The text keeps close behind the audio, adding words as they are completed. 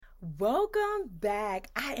Welcome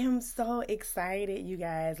back. I am so excited, you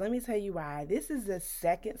guys. Let me tell you why. This is the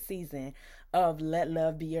second season of Let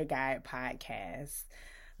Love Be Your Guide podcast.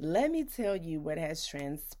 Let me tell you what has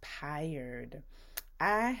transpired.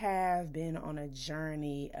 I have been on a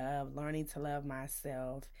journey of learning to love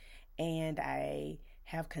myself, and I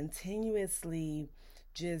have continuously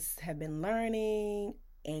just have been learning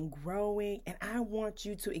and growing, and I want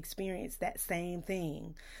you to experience that same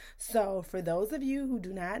thing. So, for those of you who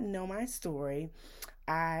do not know my story,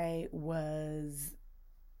 I was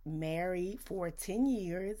married for 10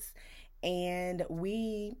 years, and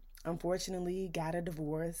we unfortunately got a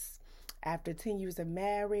divorce after 10 years of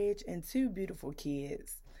marriage and two beautiful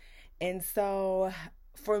kids. And so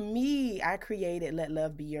for me, I created Let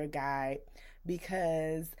Love Be Your Guide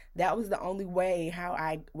because that was the only way how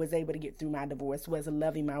I was able to get through my divorce, was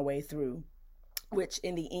loving my way through, which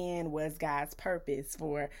in the end was God's purpose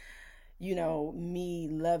for me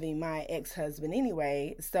loving my ex-husband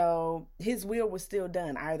anyway. So his will was still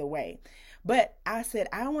done either way. But I said,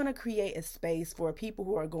 I want to create a space for people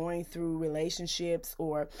who are going through relationships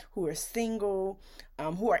or who are single,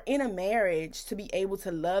 who are in a marriage, to be able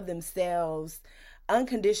to love themselves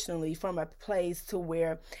unconditionally from a place to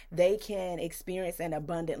where they can experience an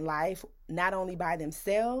abundant life, not only by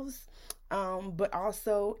themselves, but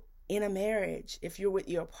also in a marriage. If you're with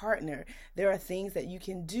your partner, there are things that you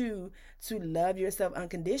can do to love yourself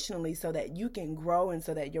unconditionally so that you can grow and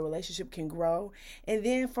so that your relationship can grow. And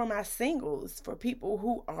then for my singles, for people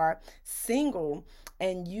who are single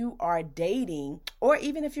and you are dating, or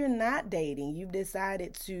even if you're not dating, you've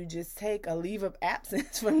decided to just take a leave of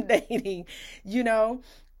absence from dating, you know,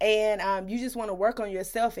 and you just want to work on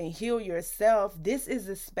yourself and heal yourself. This is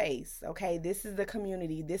the space, okay? This is the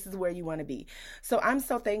community. This is where you want to be. So I'm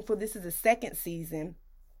so thankful. This is the second season.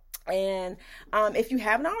 And if you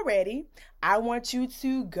haven't already, I want you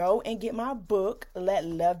to go and get my book, Let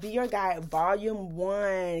Love Be Your Guide, Volume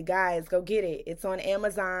 1. Guys, go get it. It's on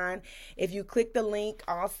Amazon. If you click the link,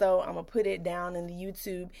 also, I'm going to put it down in the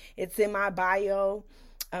YouTube. It's in my bio.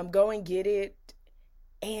 Go and get it,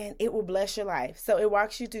 and it will bless your life. So it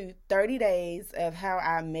walks you through 30 days of how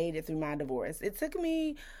I made it through my divorce. It took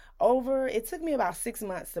me about 6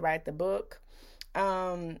 months to write the book.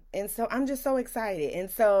 And so I'm just so excited.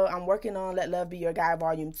 And so I'm working on Let Love Be Your Guide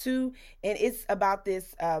Volume 2. And it's about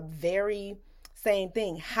this very same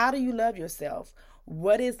thing. How do you love yourself?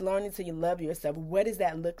 What is learning to love yourself? What does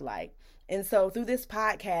that look like? And so through this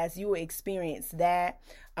podcast, you will experience that.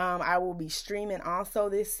 I will be streaming also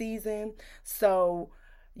this season. So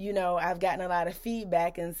I've gotten a lot of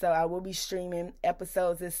feedback, and so I will be streaming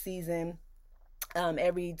episodes this season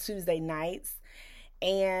every Tuesday nights,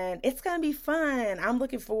 and it's going to be fun. I'm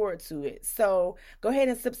looking forward to it. So go ahead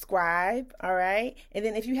and subscribe, all right? And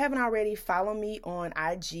then if you haven't already, follow me on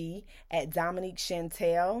IG at Dominique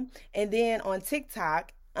Chantel, and then on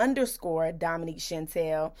TikTok, _Dominique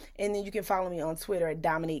Chantel, and then you can follow me on Twitter at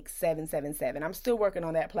Dominique777. I'm still working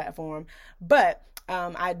on that platform, but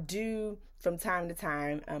I do from time to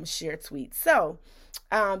time share tweets. So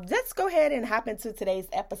let's go ahead and hop into today's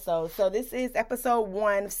episode. So this is episode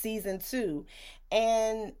 1 of season 2,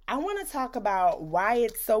 and I want to talk about why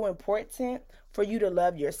it's so important for you to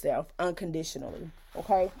love yourself unconditionally.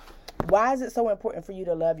 Okay, why is it so important for you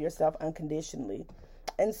to love yourself unconditionally?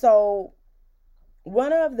 And so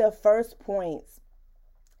one of the first points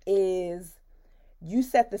is you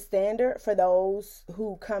set the standard for those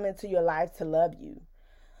who come into your life to love you.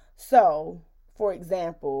 So, for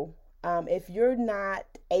example, if you're not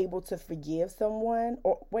able to forgive someone,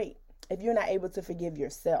 if you're not able to forgive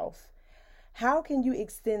yourself, how can you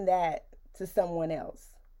extend that to someone else?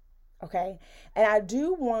 Okay. And I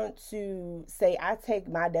do want to say I take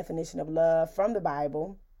my definition of love from the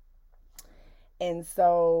Bible. And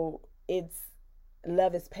so it's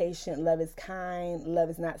love is patient, love is kind,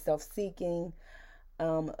 love is not self-seeking,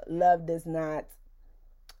 love does not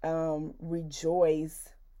rejoice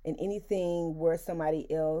in anything where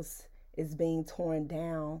somebody else is being torn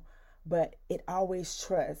down, but it always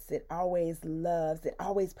trusts, it always loves, it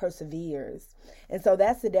always perseveres. And so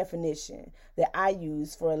that's the definition that I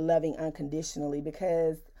use for loving unconditionally,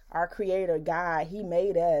 because our Creator, God, He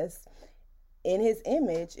made us in His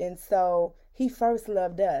image, and so He first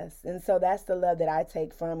loved us. And so that's the love that I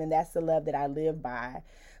take from, and that's the love that I live by.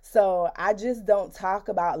 So I just don't talk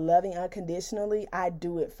about loving unconditionally. I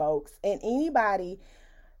do it, folks. And anybody,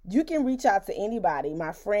 you can reach out to anybody,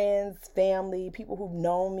 my friends, family, people who've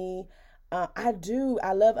known me.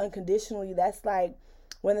 I love unconditionally. That's like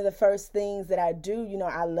one of the first things that I do.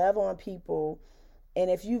 I love on people. And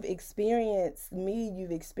if you've experienced me, you've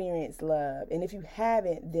experienced love. And if you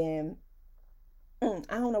haven't, then I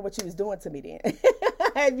don't know what you was doing to me then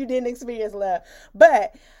if you didn't experience love.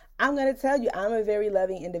 But I'm going to tell you, I'm a very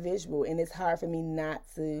loving individual, and it's hard for me not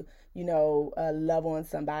to, love on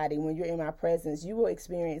somebody. When you're in my presence, you will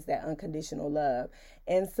experience that unconditional love.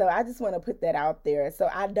 And so I just want to put that out there. So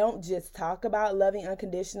I don't just talk about loving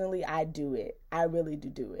unconditionally, I do it. I really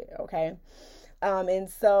do it, okay? And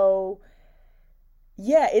so,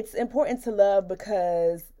 yeah, it's important to love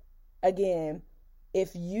because, again,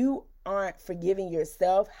 if you aren't forgiving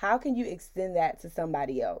yourself, how can you extend that to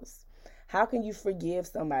somebody else? How can you forgive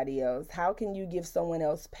somebody else? How can you give someone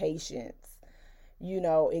else patience?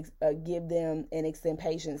 Give them and extend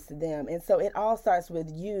patience to them. And so it all starts with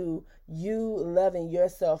you loving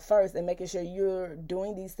yourself first and making sure you're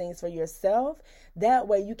doing these things for yourself. That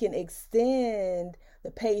way you can extend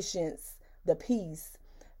the patience, the peace.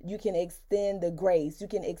 You can extend the grace. You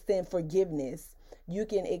can extend forgiveness. You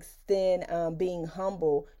can extend being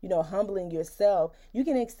humble, humbling yourself. You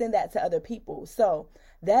can extend that to other people. So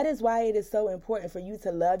that is why it is so important for you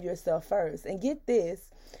to love yourself first. And get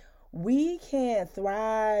this, we can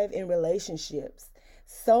thrive in relationships.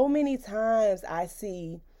 So many times I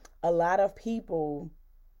see a lot of people,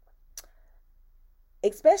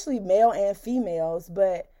 especially male and females,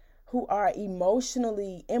 but who are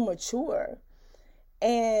emotionally immature.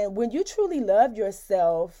 And when you truly love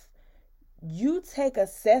yourself, you take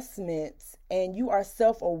assessments and you are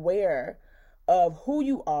self-aware of who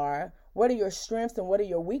you are, what are your strengths and what are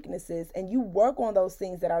your weaknesses, and you work on those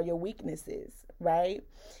things that are your weaknesses, right?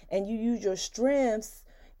 And you use your strengths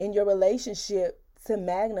in your relationship to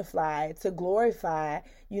magnify, to glorify,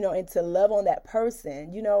 and to love on that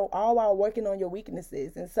person, all while working on your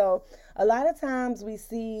weaknesses. And so a lot of times we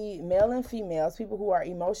see male and females, people who are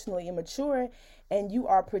emotionally immature, and you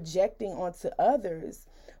are projecting onto others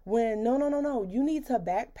when no. You need to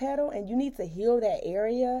backpedal and you need to heal that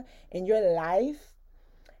area in your life.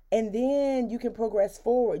 And then you can progress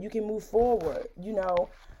forward. You can move forward.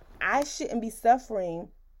 I shouldn't be suffering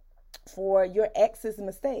for your ex's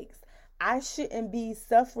mistakes. I shouldn't be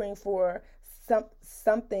suffering for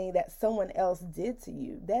something that someone else did to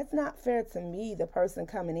you. That's not fair to me, the person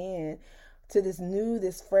coming in to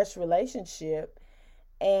this fresh relationship,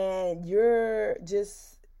 and you're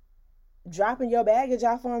just dropping your baggage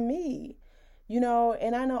off on me.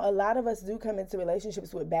 And I know a lot of us do come into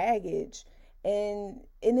relationships with baggage, and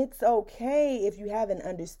it's okay if you have an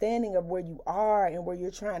understanding of where you are and where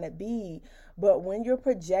you're trying to be. But when you're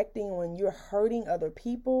projecting, when you're hurting other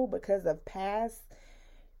people because of past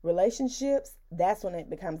relationships, that's when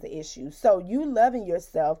it becomes the issue. So you loving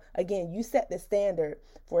yourself, again, you set the standard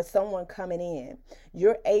for someone coming in.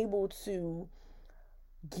 You're able to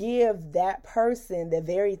give that person the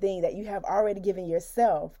very thing that you have already given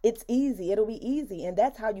yourself. It's easy. It'll be easy. And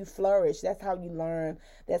that's how you flourish. That's how you learn.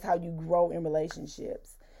 That's how you grow in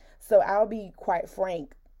relationships. So I'll be quite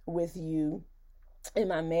frank with you. In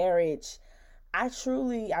my marriage, I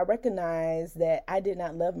recognize that I did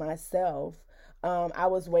not love myself. I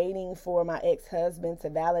was waiting for my ex-husband to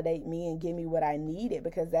validate me and give me what I needed,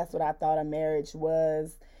 because that's what I thought a marriage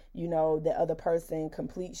was. The other person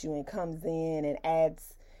completes you and comes in and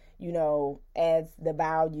adds the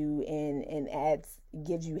value and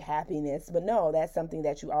gives you happiness. But no, that's something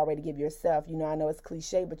that you already give yourself. I know it's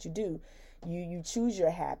cliche, but you do. You choose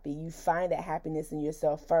your happy. You find that happiness in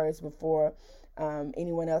yourself first before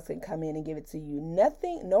anyone else can come in and give it to you.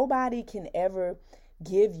 Nobody can ever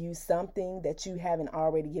give you something that you haven't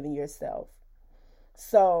already given yourself.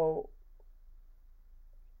 So,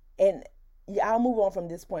 and I'll move on from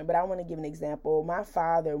this point, but I want to give an example. My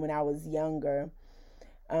father, when I was younger,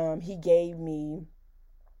 he gave me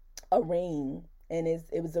a ring, and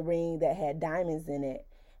it was a ring that had diamonds in it.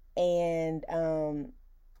 And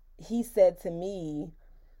he said to me,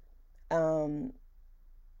 I'm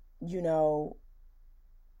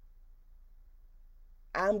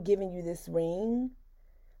giving you this ring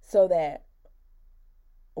so that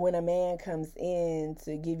when a man comes in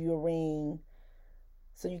to give you a ring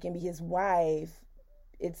so you can be his wife,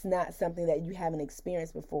 it's not something that you haven't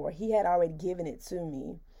experienced before. He had already given it to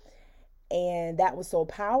me. And that was so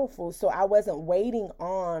powerful. So I wasn't waiting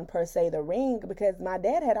on, per se, the ring, because my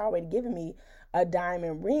dad had already given me a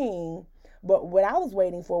diamond ring. But what I was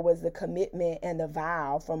waiting for was the commitment and the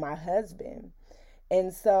vow from my husband.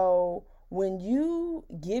 And so when you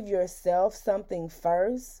give yourself something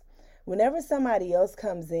first, whenever somebody else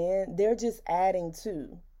comes in, they're just adding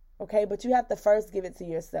to. Okay, but you have to first give it to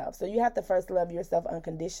yourself. So you have to first love yourself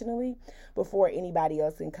unconditionally before anybody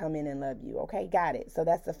else can come in and love you. Okay, got it. So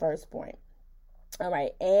that's the first point. All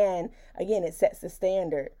right, and again, it sets the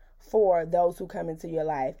standard for those who come into your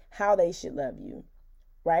life, how they should love you.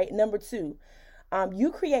 Right? Number two,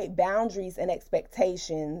 You create boundaries and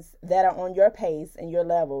expectations that are on your pace and your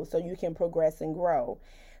level so you can progress and grow.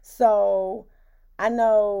 So I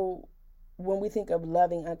know when we think of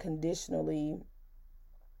loving unconditionally,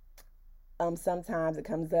 sometimes it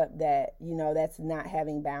comes up that, that's not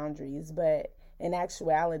having boundaries. But in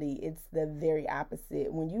actuality, it's the very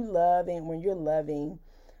opposite. When you love and when you're loving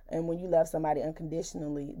and when you love somebody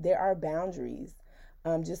unconditionally, there are boundaries,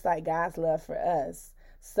 just like God's love for us.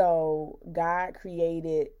 So God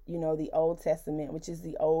created, the Old Testament, which is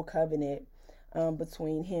the old covenant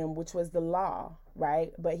between him, which was the law,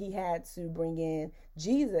 right? But he had to bring in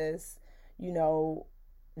Jesus,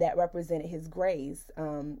 that represented his grace,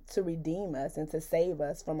 to redeem us and to save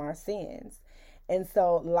us from our sins. And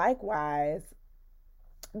so likewise,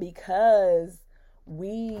 because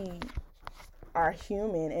we are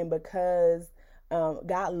human and because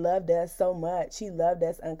God loved us so much, he loved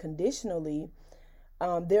us unconditionally,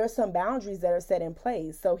 there are some boundaries that are set in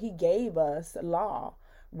place. So he gave us law,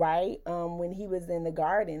 right? When he was in the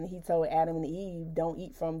garden, he told Adam and Eve, don't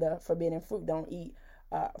eat from the forbidden fruit, don't eat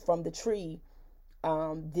from the tree,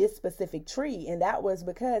 this specific tree. And that was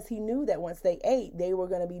because he knew that once they ate, they were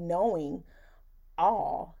going to be knowing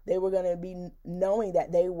all. They were going to be knowing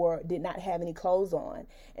that they did not have any clothes on.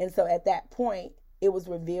 And so at that point, it was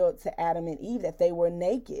revealed to Adam and Eve that they were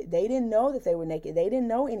naked. They didn't know that they were naked. They didn't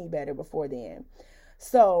know any better before then.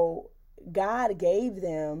 So God gave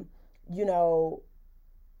them,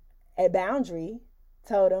 a boundary,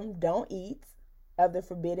 told them don't eat of the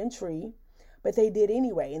forbidden tree, but they did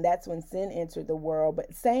anyway. And that's when sin entered the world.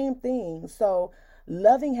 But same thing. So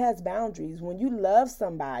loving has boundaries. When you love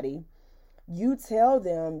somebody, you tell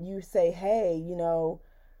them, you say, hey,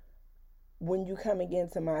 when you coming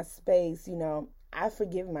into my space, I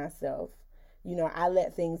forgive myself. I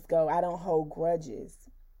let things go. I don't hold grudges.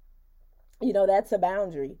 That's a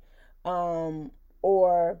boundary.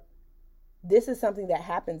 Or this is something that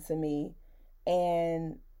happened to me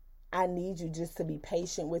and I need you just to be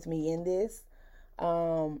patient with me in this.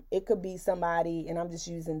 It could be somebody, and I'm just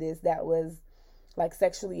using this, that was like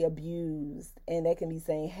sexually abused, and they can be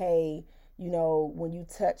saying, hey, when you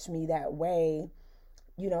touch me that way,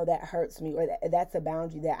 that hurts me, or that's a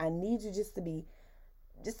boundary that I need you just to be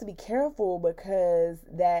careful, because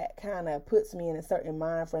that kind of puts me in a certain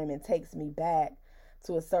mind frame and takes me back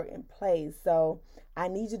to a certain place. So I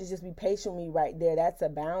need you to just be patient with me right there. That's a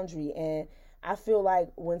boundary. And I feel like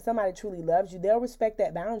when somebody truly loves you, they'll respect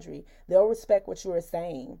that boundary. They'll respect what you are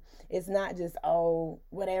saying. It's not just, oh,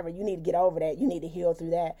 whatever, you need to get over that, you need to heal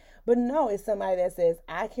through that. But no, it's somebody that says,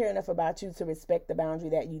 I care enough about you to respect the boundary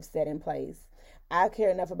that you've set in place. I care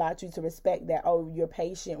enough about you to respect that, oh, you're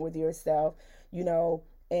patient with yourself,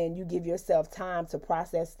 and you give yourself time to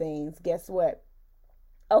process things. Guess what?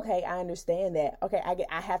 Okay, I understand that. Okay,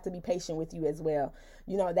 I have to be patient with you as well.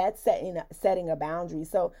 That's setting a boundary.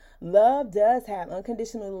 So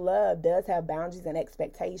unconditional love does have boundaries and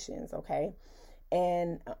expectations, okay?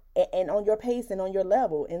 And on your pace and on your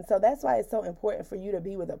level. And so that's why it's so important for you to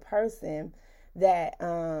be with a person that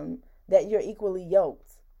you're equally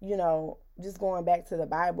yoked. Just going back to the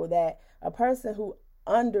Bible, that a person who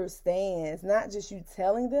understands, not just you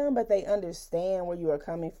telling them, but they understand where you are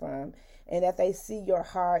coming from, and that they see your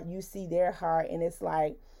heart, you see their heart, and it's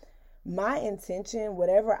like, my intention,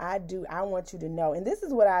 whatever I do, I want you to know. And this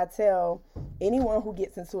is what I tell anyone who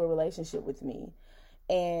gets into a relationship with me.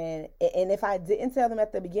 And if I didn't tell them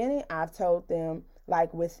at the beginning, I've told them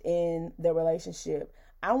like within the relationship.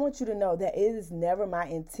 I want you to know that it is never my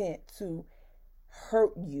intent to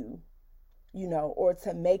hurt you, or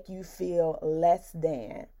to make you feel less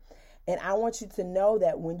than. And I want you to know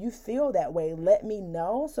that when you feel that way, let me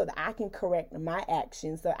know so that I can correct my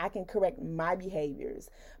actions, so I can correct my behaviors,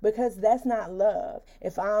 because that's not love.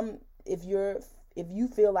 If you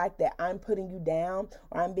feel like that I'm putting you down,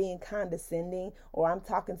 or I'm being condescending, or I'm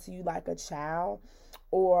talking to you like a child,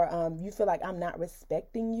 or you feel like I'm not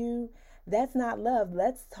respecting you, that's not love.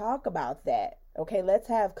 Let's talk about that. Okay, let's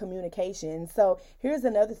have communication. So here's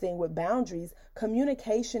another thing with boundaries.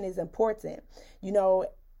 Communication is important.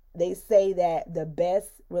 They say that the best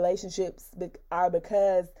relationships are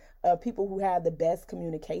because of people who have the best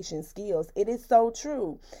communication skills. It is so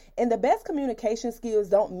true. And the best communication skills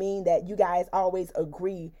don't mean that you guys always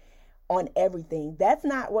agree on everything. That's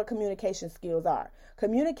not what communication skills are.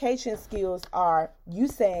 Communication skills are you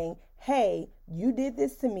saying, hey, you did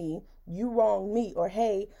this to me, you wronged me, or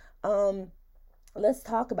hey, let's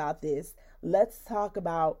talk about this. Let's talk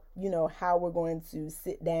about, how we're going to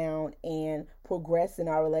sit down and progress in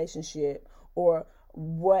our relationship, or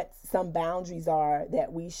what some boundaries are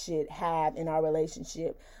that we should have in our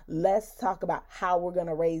relationship. Let's talk about how we're going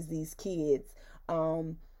to raise these kids.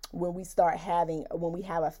 when we start having, when we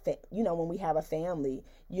have when we have a family,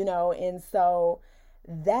 and so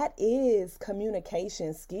that is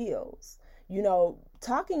communication skills,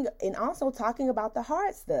 talking, and also talking about the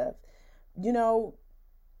hard stuff.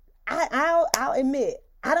 I'll admit,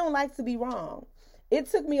 I don't like to be wrong. It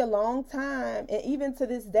took me a long time, and even to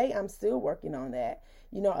this day, I'm still working on that.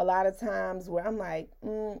 A lot of times where I'm like,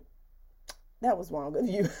 that was wrong of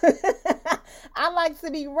you. I like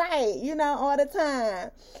to be right, all the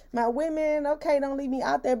time. My women, okay, don't leave me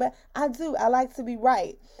out there, but I do. I like to be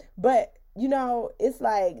right. But, it's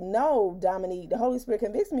like, no, Dominique, the Holy Spirit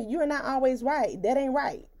convicts me. You are not always right. That ain't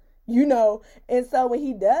right. And so when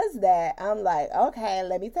he does that, I'm like, okay,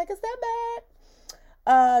 let me take a step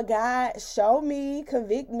back. God, show me,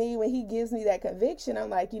 convict me. When he gives me that conviction, I'm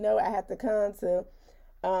like, I have to come to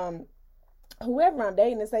whoever I'm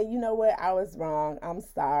dating and say, you know what, I was wrong. I'm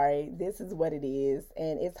sorry. This is what it is.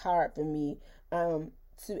 And it's hard for me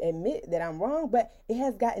to admit that I'm wrong, but it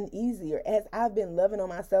has gotten easier as I've been loving on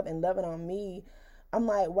myself and loving on me. I'm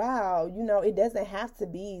like, wow, it doesn't have to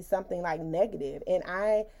be something like negative. And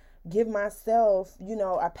I give myself,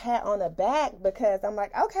 a pat on the back, because I'm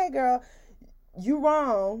like, okay, girl, you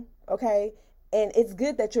wrong. Okay. And it's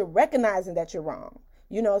good that you're recognizing that you're wrong,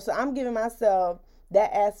 so I'm giving myself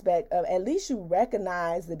that aspect of, at least you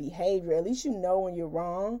recognize the behavior, at least you know when you're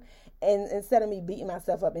wrong, and instead of me beating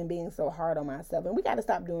myself up and being so hard on myself. And we got to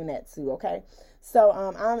stop doing that too, okay? So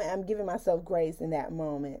I'm giving myself grace in that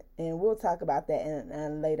moment, and we'll talk about that in a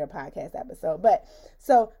later podcast episode. But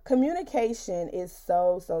so communication is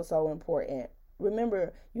so important.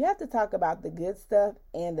 Remember, you have to talk about the good stuff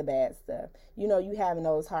and the bad stuff. You having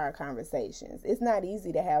those hard conversations. It's not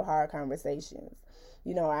easy to have hard conversations.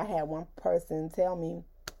 I had one person tell me,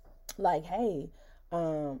 like, hey,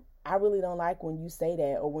 I really don't like when you say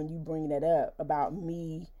that, or when you bring that up about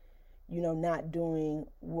me, not doing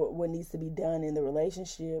what needs to be done in the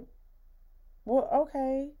relationship. Well,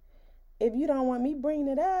 okay, if you don't want me bringing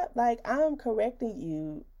it up, like, I'm correcting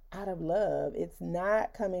you out of love. It's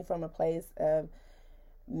not coming from a place of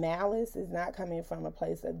malice. It's not coming from a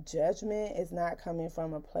place of judgment. It's not coming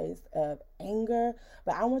from a place of anger.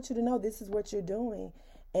 But I want you to know this is what you're doing,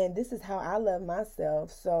 and this is how I love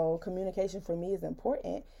myself. So communication for me is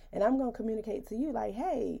important, and I'm going to communicate to you like,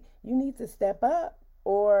 hey, you need to step up,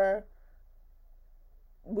 or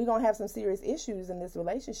we're going to have some serious issues in this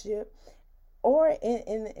relationship. Or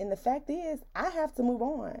in the fact is, I have to move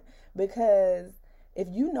on, because if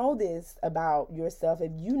you know this about yourself,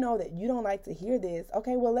 if you know that you don't like to hear this,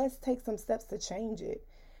 okay, well, let's take some steps to change it.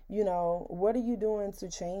 What are you doing to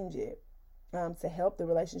change it, to help the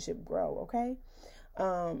relationship grow, okay?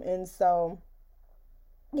 And so,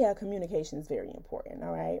 yeah, communication is very important,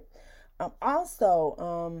 all right?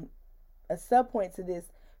 Also, a sub point to this,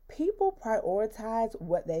 people prioritize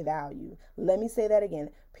what they value. Let me say that again.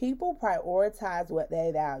 People prioritize what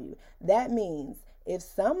they value. That means if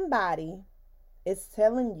somebody is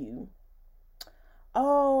telling you,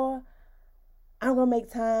 oh, I'm going to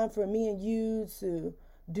make time for me and you to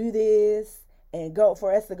do this and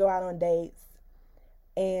for us to go out on dates,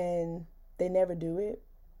 and they never do it,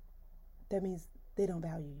 that means they don't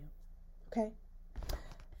value you. Okay?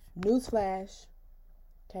 Newsflash.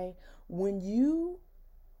 Okay? When you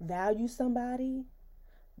value somebody,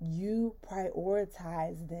 you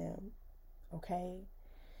prioritize them. Okay?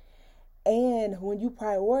 And when you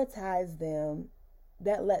prioritize them,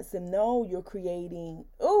 that lets them know you're creating,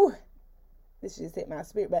 this just hit my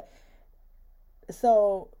spirit, but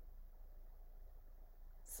so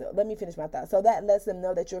let me finish my thought. So that lets them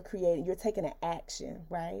know that you're taking an action,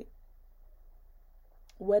 right?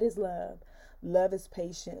 What is love? Love is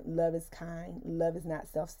patient. Love is kind. Love is not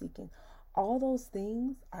self-seeking. All those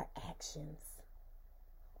things are actions.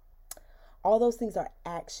 All those things are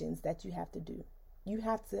actions that you have to do. You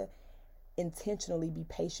have to intentionally be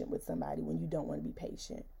patient with somebody when you don't want to be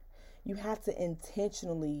patient. You have to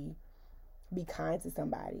intentionally be kind to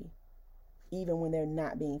somebody even when they're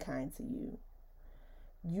not being kind to you.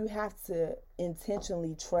 You have to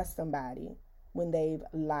intentionally trust somebody when they've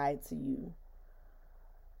lied to you.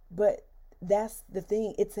 But that's the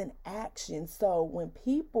thing, it's an action. So when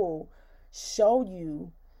people show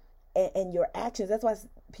you and your actions, that's why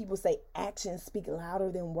people say actions speak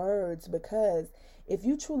louder than words, because if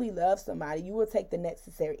you truly love somebody, you will take the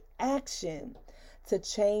necessary action to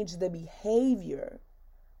change the behavior.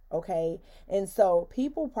 Okay? And so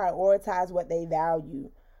people prioritize what they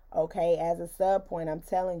value. Okay? As a sub point, I'm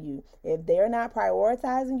telling you, if they're not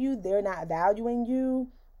prioritizing you, they're not valuing you,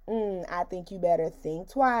 I think you better think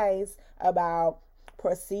twice about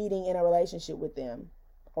proceeding in a relationship with them.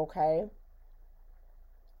 Okay?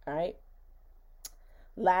 All right?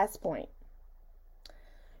 Last point.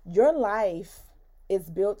 Your life is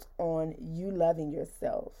built on you loving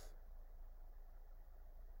yourself.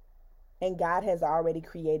 And God has already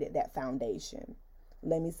created that foundation.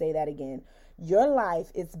 Let me say that again. Your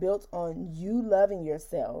life is built on you loving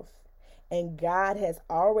yourself. And God has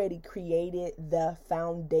already created the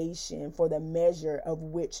foundation for the measure of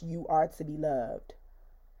which you are to be loved.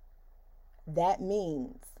 That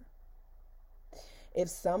means if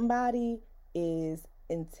somebody is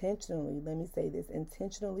intentionally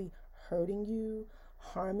hurting you,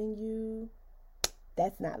 harming you,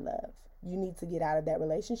 that's not love. You need to get out of that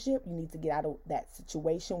relationship. You need to get out of that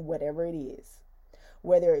situation, whatever it is.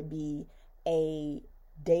 Whether it be a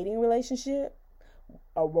dating relationship,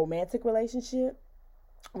 a romantic relationship,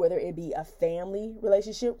 whether it be a family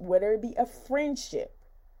relationship, whether it be a friendship.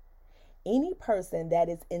 Any person that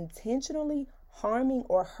is intentionally harming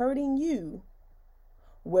or hurting you,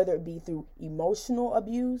 whether it be through emotional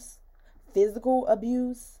abuse, physical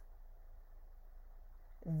abuse,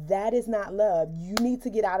 that is not love. You need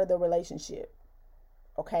to get out of the relationship.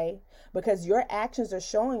 Okay? Because your actions are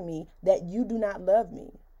showing me that you do not love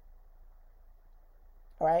me.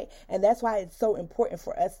 All right? And that's why it's so important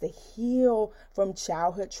for us to heal from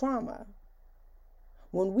childhood trauma.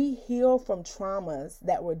 When we heal from traumas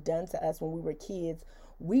that were done to us when we were kids,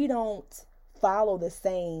 we don't follow the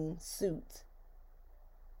same suit.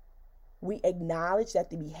 We acknowledge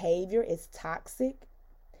that the behavior is toxic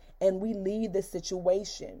and we leave the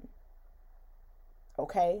situation.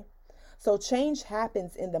 Okay? So change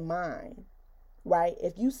happens in the mind, right?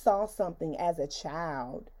 If you saw something as a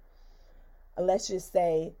child, let's just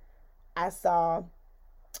say I saw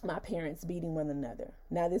my parents beating one another.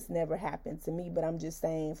 Now, this never happened to me, but I'm just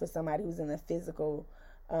saying for somebody who's in a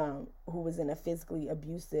who was in a physically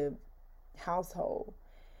abusive household,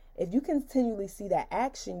 if you continually see that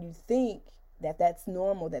action, you think that that's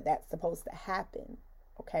normal, that that's supposed to happen.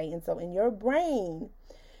 Okay. And so in your brain,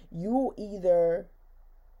 you either,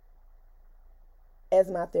 as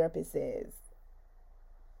my therapist says,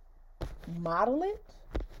 model it.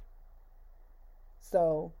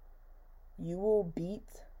 So you will beat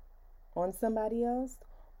on somebody else,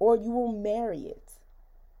 or you will marry it.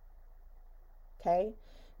 Okay?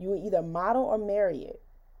 You will either model or marry it.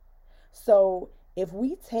 So if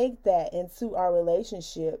we take that into our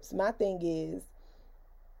relationships, my thing is,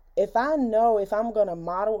 if I know if I'm going to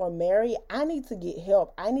model or marry, I need to get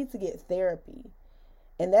help. I need to get therapy.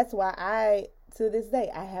 And that's why to this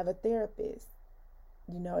day, I have a therapist.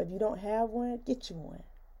 You know, if you don't have one, get you one.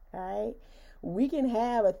 All right? We can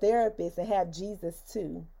have a therapist and have Jesus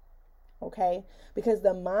too. Okay? Because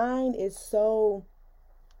the mind is so,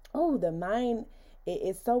 it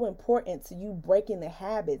is so important to you breaking the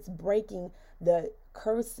habits, breaking the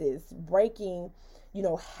curses, breaking,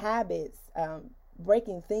 habits,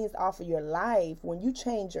 breaking things off of your life. When you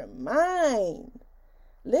change your mind,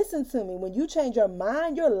 listen to me, when you change your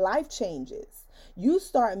mind, your life changes. You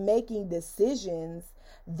start making decisions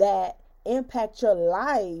that impact your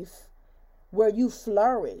life where you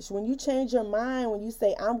flourish. When you change your mind, when you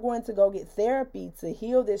say, I'm going to go get therapy to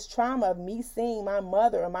heal this trauma of me seeing my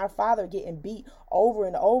mother or my father getting beat over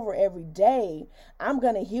and over every day, I'm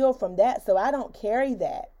going to heal from that so I don't carry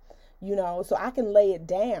that, so I can lay it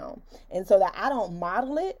down. And so that I don't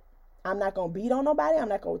model it, I'm not going to beat on nobody. I'm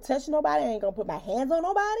not going to touch nobody. I ain't going to put my hands on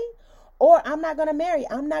nobody. Or I'm not going to marry.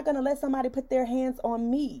 I'm not going to let somebody put their hands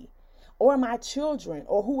on me or my children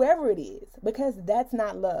or whoever it is, because that's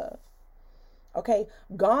not love. Okay,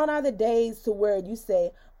 gone are the days to where you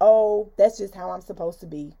say, oh, that's just how I'm supposed to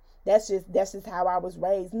be. That's just how I was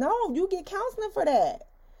raised. No, you get counseling for that.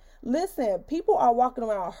 Listen, people are walking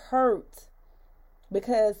around hurt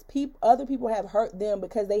because other people have hurt them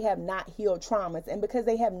because they have not healed traumas and because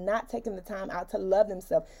they have not taken the time out to love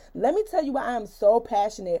themselves. Let me tell you why I am so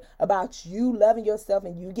passionate about you loving yourself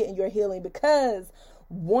and you getting your healing, because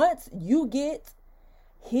once you get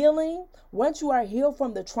healing, once you are healed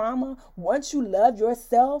from the trauma, once you love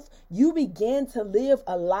yourself, you begin to live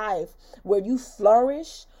a life where you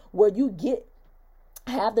flourish, where you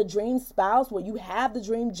have the dream spouse, where you have the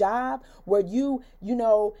dream job, where you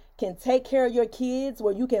can take care of your kids,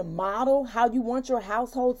 where you can model how you want your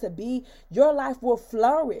household to be. Your life will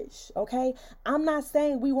flourish. Okay. I'm not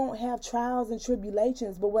saying we won't have trials and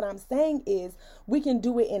tribulations, but what I'm saying is we can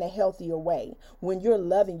do it in a healthier way. When you're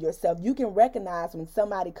loving yourself, you can recognize when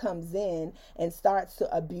somebody comes in and starts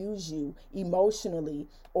to abuse you emotionally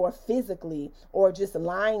or physically, or just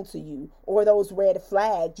lying to you, or those red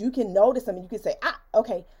flags. You can notice them and you can say,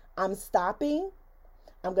 okay, I'm stopping.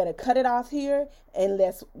 I'm going to cut it off here, and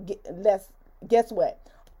let's guess what?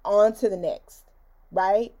 On to the next.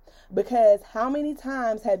 right? Because how many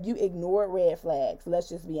times have you ignored red flags? Let's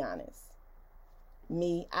just be honest.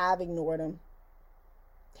 Me, I've ignored them.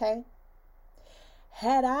 Okay?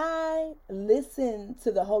 Had I listened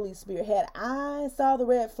to the Holy Spirit, had I saw the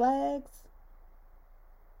red flags,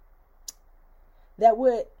 that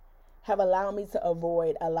would have allowed me to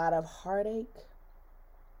avoid a lot of heartache,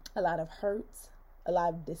 a lot of hurt, a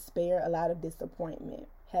lot of despair, a lot of disappointment,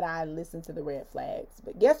 had I listened to the red flags.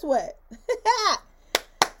 But guess what?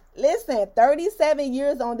 Listen, 37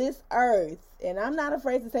 years on this earth, and I'm not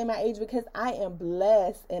afraid to say my age because I am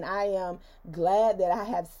blessed and I am glad that I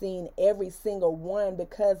have seen every single one,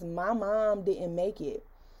 because my mom didn't make it.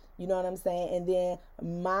 You know what I'm saying? And then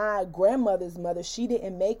my grandmother's mother, she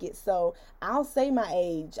didn't make it. So I'll say my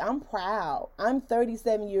age. I'm proud. I'm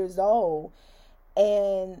 37 years old.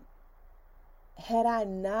 And had I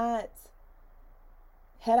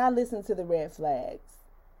listened to the red flags,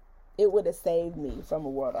 it would have saved me from a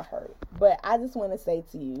world of hurt. But I just want to say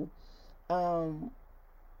to you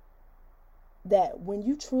that when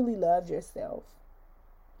you truly love yourself,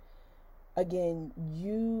 again,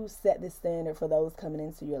 you set the standard for those coming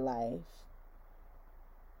into your life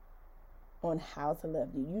on how to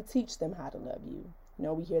love you. You teach them how to love you. You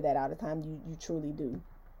know, we hear that all the time. You truly do.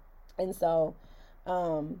 And so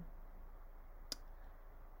I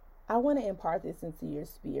want to impart this into your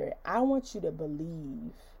spirit. I want you to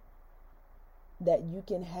believe that you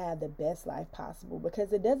can have the best life possible,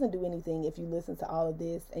 because it doesn't do anything if you listen to all of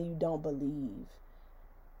this and you don't believe.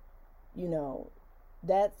 You know,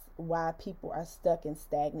 that's why people are stuck and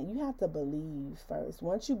stagnant. You have to believe first.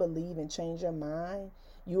 Once you believe and change your mind,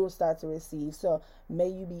 you will start to receive. So may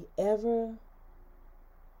you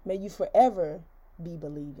forever be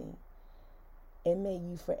believing, and may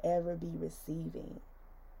you forever be receiving.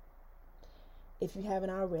 If you haven't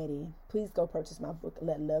already, please go purchase my book,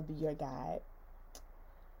 Let Love Be Your Guide.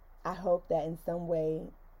 I hope that in some way,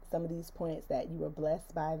 some of these points, that you were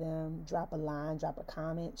blessed by them. Drop a line, drop a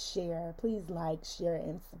comment, share. Please like, share,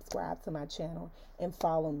 and subscribe to my channel and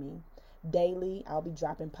follow me. Daily, I'll be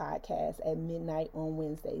dropping podcasts at midnight on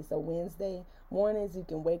Wednesday. So Wednesday mornings, you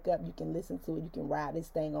can wake up, you can listen to it, you can ride this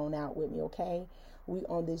thing on out with me, okay? We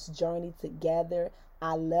on this journey together.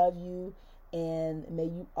 I love you, and may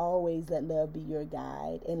you always let love be your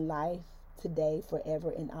guide in life, today,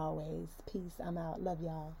 forever, and always. Peace. I'm out. Love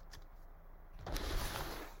y'all.